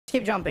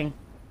Keep jumping.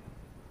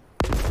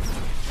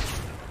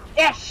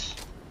 Yes!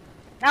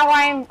 Now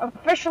I'm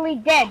officially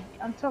dead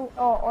until,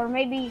 or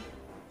maybe,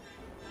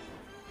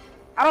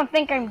 I don't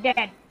think I'm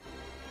dead.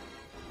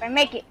 If I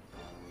make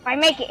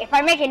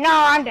it, no,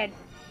 I'm dead.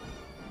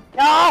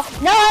 No,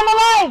 I'm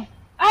alive!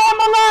 I am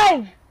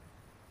alive!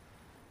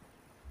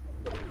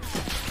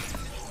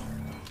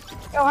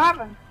 Yo, what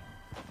happened?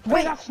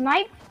 Wait, Got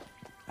sniped?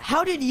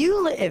 how did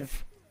you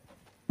live?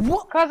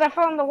 What? Cause I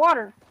fell in the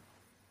water.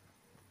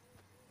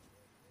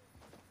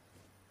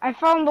 I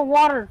fell in the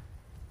water.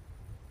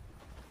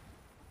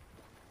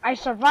 I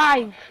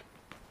survived.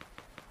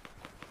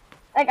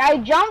 Like, I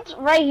jumped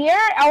right here,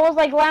 I was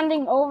like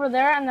landing over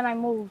there, and then I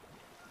moved.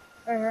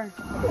 Right here.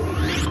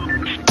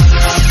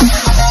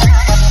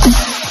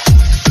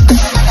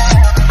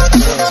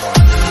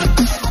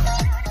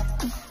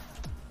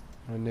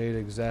 I need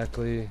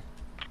exactly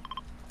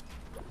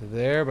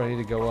there, but I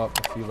need to go up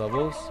a few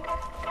levels.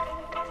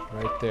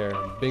 Right there.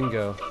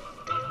 Bingo.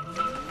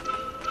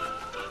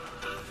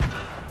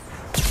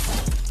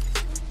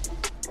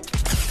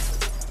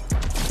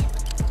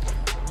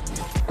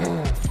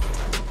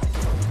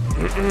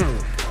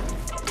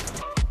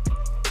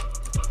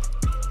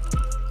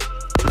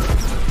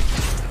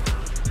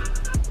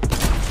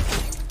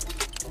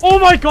 Oh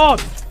my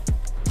god!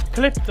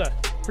 Klipp det!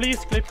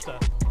 Please klipp det!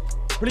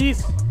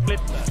 Please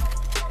klipp det!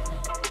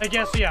 Jag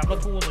är så jävla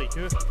tålig.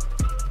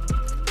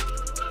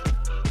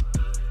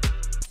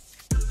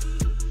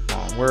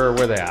 Where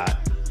are they at?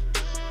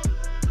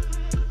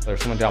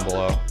 There's someone down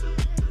below.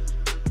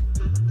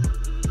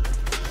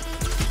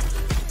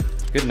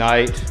 Good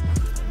night.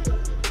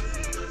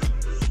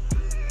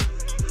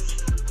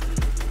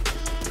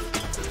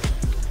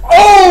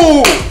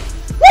 Oh!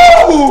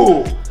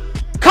 Woo!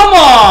 Come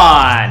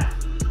on!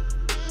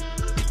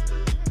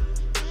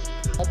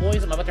 Oh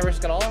boys, am I about to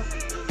risk it all?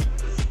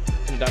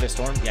 Can you die this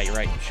storm? Yeah, you're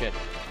right. Shit.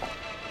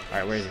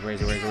 Alright, where is he? Where is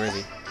he? Where is he? Where is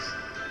he?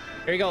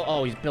 Here you go.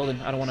 Oh, he's building.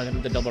 I don't want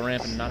him to double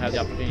ramp and not have the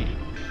opportunity.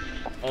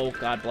 Oh,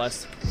 God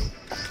bless.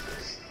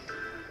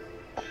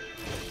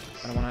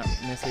 I don't want to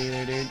miss it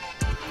either, dude.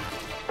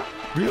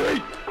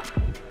 Really?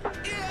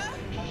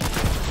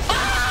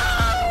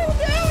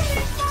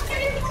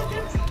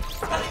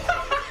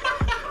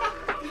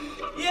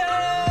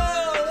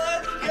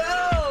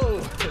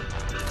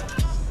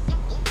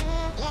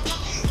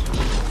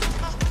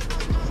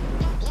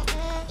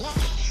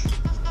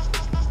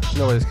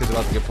 No way this kid's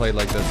about to get played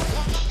like this.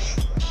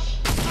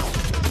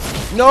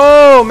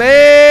 No,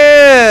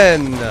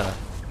 man!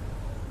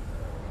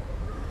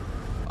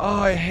 Oh,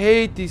 I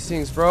hate these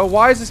things, bro.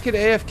 Why is this kid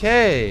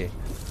AFK?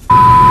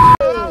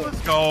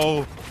 Let's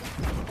go.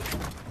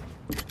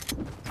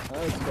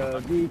 Let's go,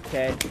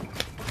 DK.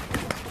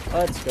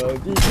 Let's go,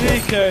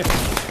 DK.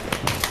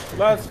 DK.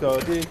 Let's go,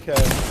 DK.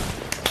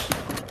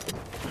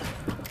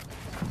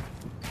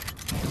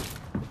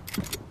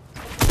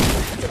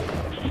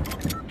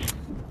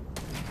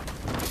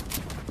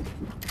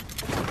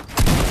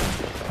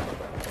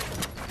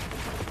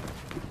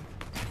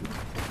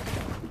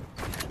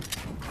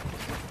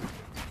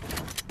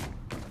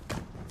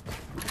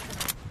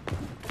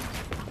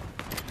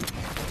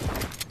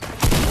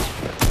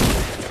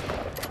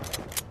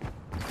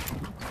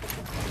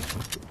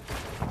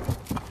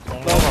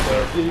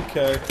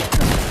 DK.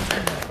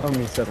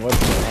 Homie said, what's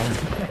going on?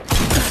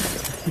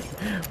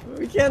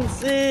 We can't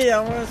see, I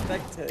want to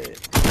spectate.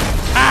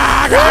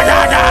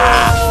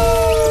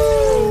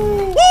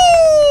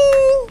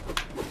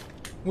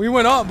 We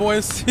went up,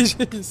 boys.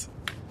 Jeez.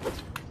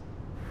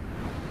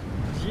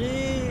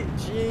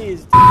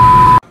 Jeez.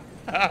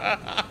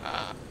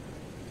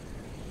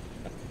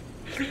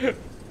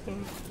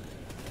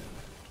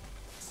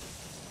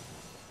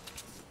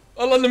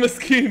 الله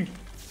المسكين.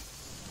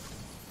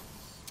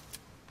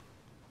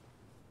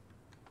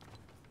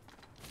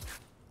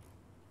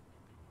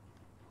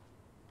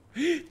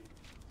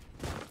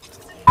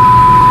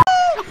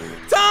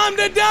 Time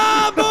to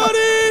die,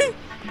 buddy!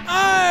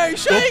 Hey,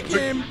 shake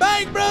him,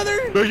 bank,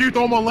 brother! Make you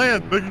throw him on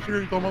land. Make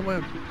sure you throw him on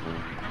land.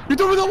 You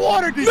threw him in the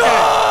water, DK! No!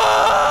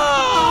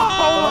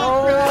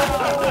 Oh,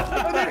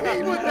 and then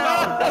he went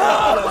down!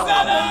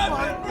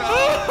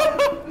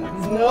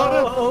 What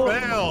a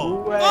fail!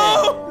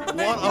 Oh,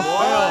 What a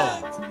fail!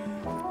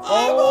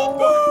 I'm a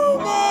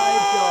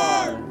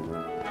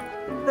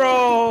boomer!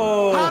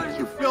 Bro! How did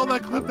you fail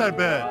that clip that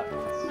bad?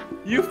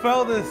 You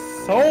felt this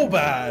so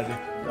bad.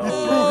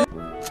 No.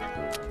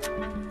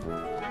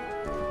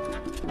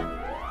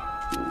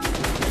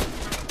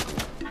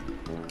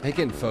 He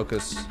can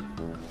focus.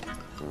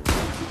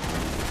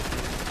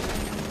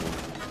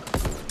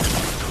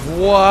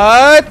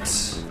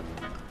 What?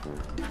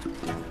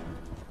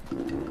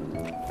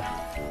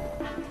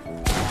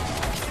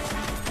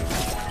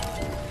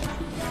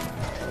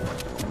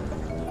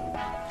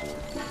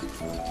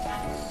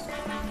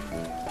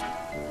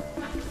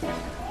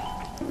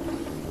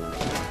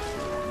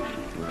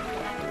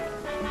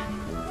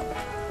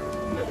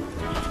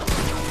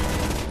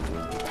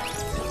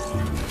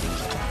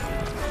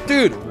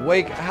 Dude,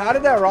 wait, how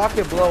did that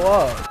rocket blow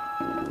up?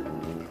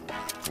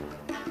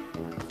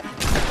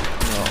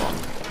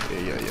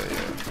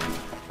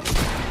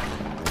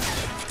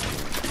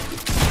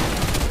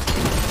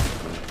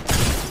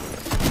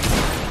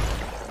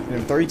 Hit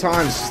him 3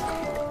 times.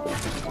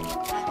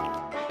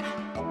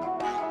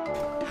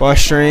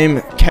 Bush stream.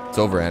 It's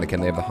over, Anakin.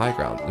 They have the high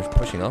ground. They're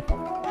pushing up.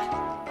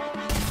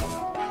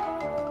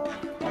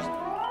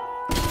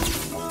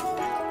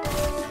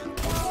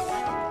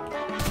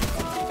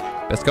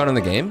 Best gun in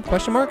the game?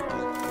 Question mark?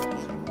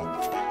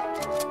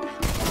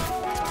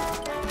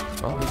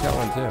 Oh, he's got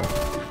one too.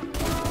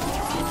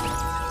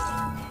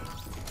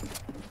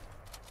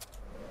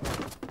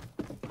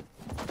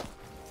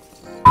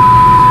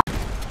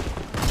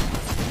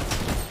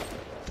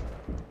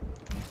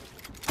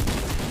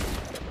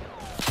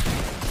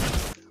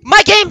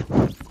 My game!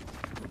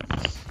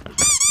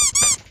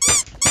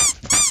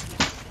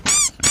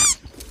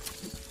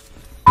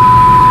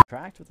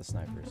 Cracked with the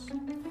snipers.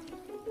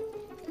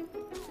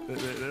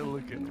 They're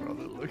looking, bro.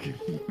 They're looking.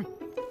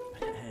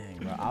 Dang,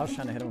 bro. I was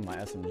trying to hit him with my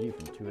SMG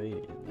from 280.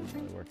 It didn't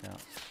really work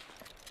out.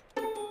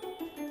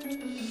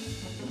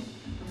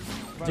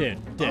 Dude.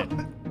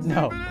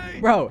 No.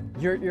 Bro,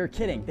 you're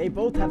kidding. They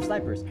both have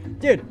snipers.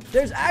 Dude,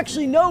 there's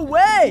actually no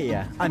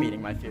way! I'm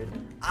eating my food.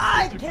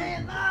 I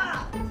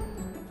cannot!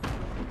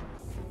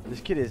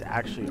 This kid is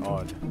actually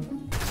odd.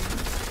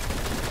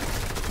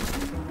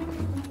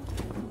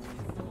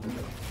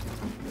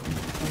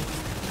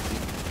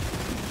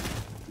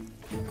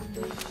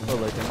 Oh,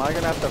 like, am I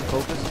gonna have to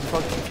focus this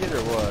fucking kid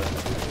or what?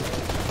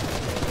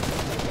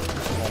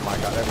 Oh my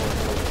god,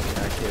 everyone's focusing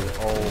that kid.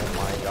 Oh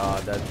my god,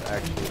 that's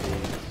actually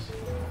ace.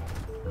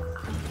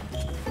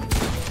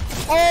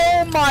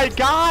 Oh my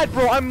god,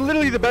 bro! I'm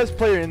literally the best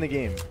player in the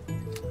game.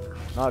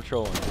 Not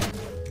trolling.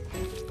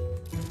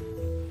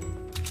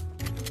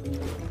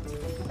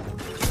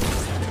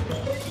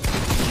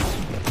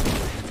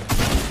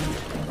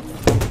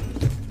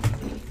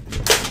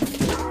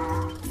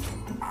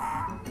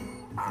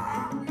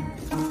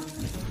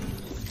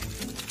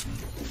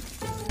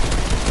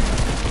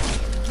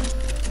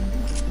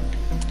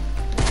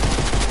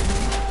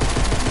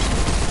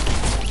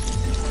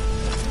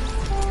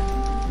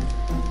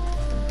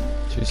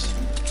 Jeez.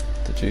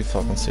 Did you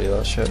fucking see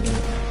that shit?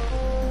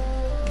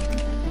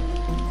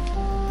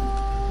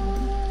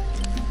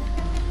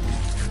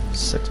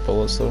 Six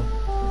bullets though.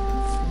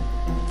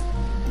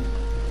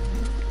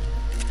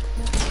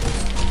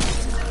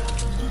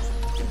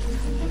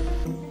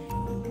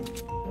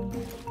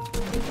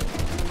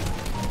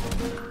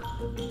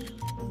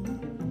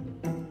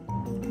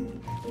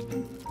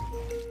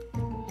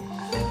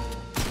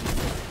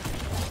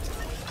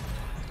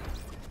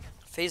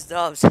 Face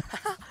dubs.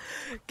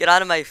 Get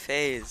out of my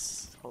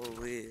face.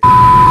 Holy.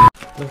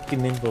 Lucky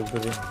nimble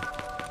doing.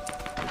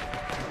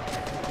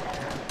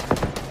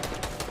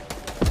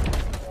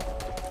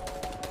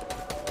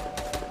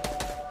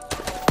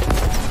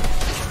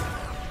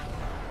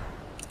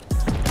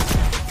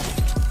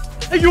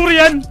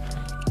 Ayurian!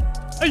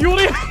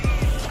 Ayurian!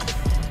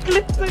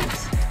 Clip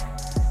this!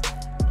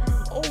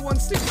 Oh,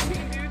 116,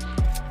 dude.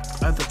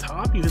 At the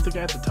top? You hit the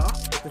guy at the top?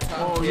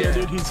 Oh yeah,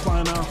 dude, he's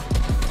flying off.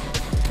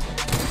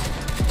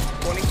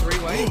 23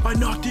 way. I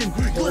knocked him.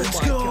 Let's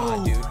go.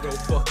 God, dude, no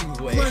fucking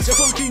way. Let's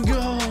fucking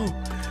go.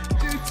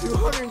 Dude,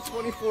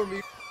 224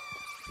 meters.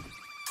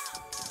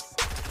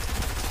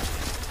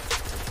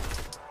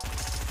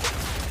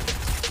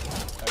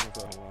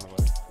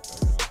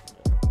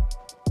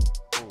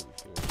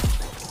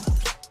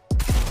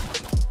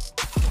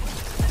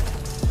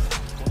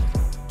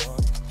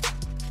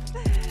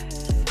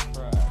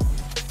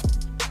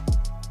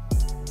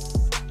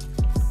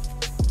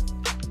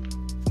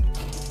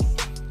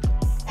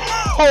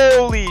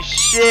 Holy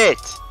shit!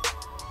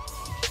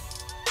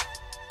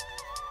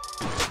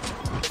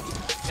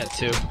 Got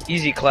 2.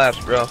 Easy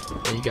claps, bro.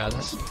 Yeah, you got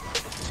this.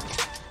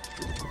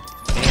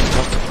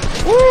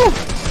 Damn, woo!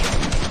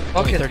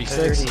 Fucking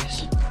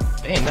 36.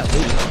 Damn, that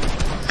loot.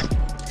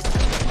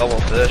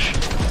 Double fish.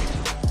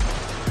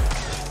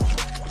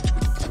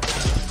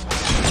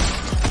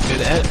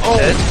 Good head. Oh!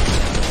 Head.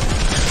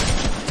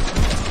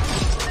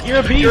 You're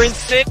a beast. You're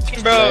insane,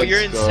 bro. Let's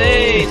You're go.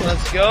 insane.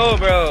 Let's go,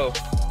 bro.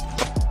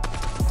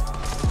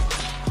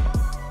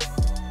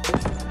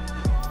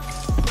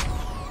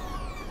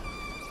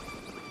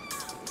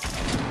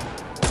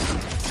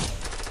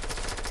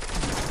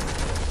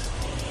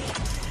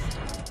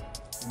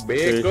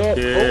 Big up.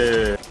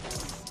 Oh.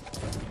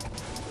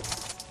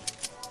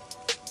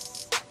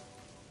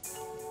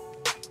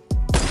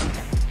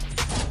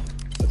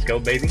 Let's go,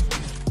 baby.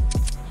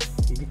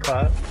 Easy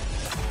clap.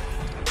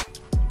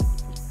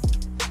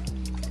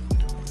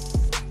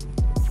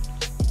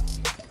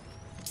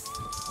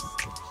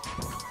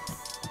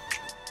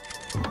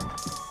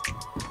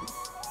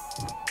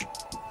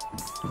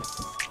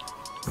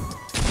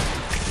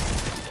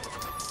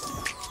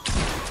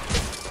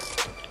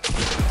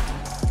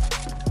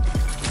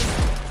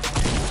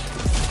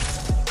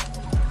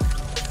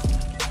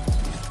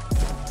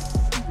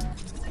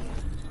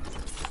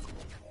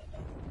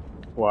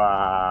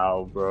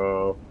 Wow,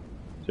 bro.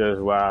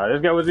 Just wow.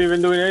 This guy wasn't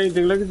even doing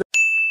anything. Look at that.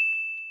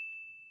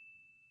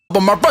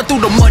 I run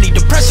through the money,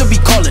 the pressure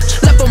be calling.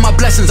 Left on my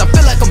blessings, I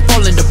feel like I'm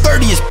falling. The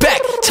birdie is back,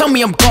 tell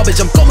me I'm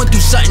garbage. I'm going through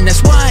something,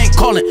 that's why I ain't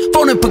calling.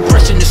 Phone in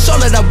progression, it's all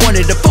that I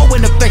wanted. The phone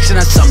in affection,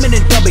 I summon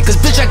and dub it. Cause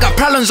bitch, I got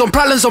problems on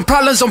problems on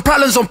problems on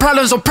problems on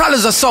problems on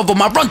problems. I solve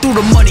them, I run through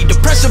the money, the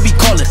pressure be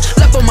calling.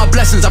 Left on my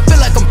blessings, I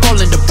feel like I'm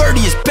falling. The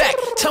birdie is back,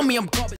 tell me I'm garbage.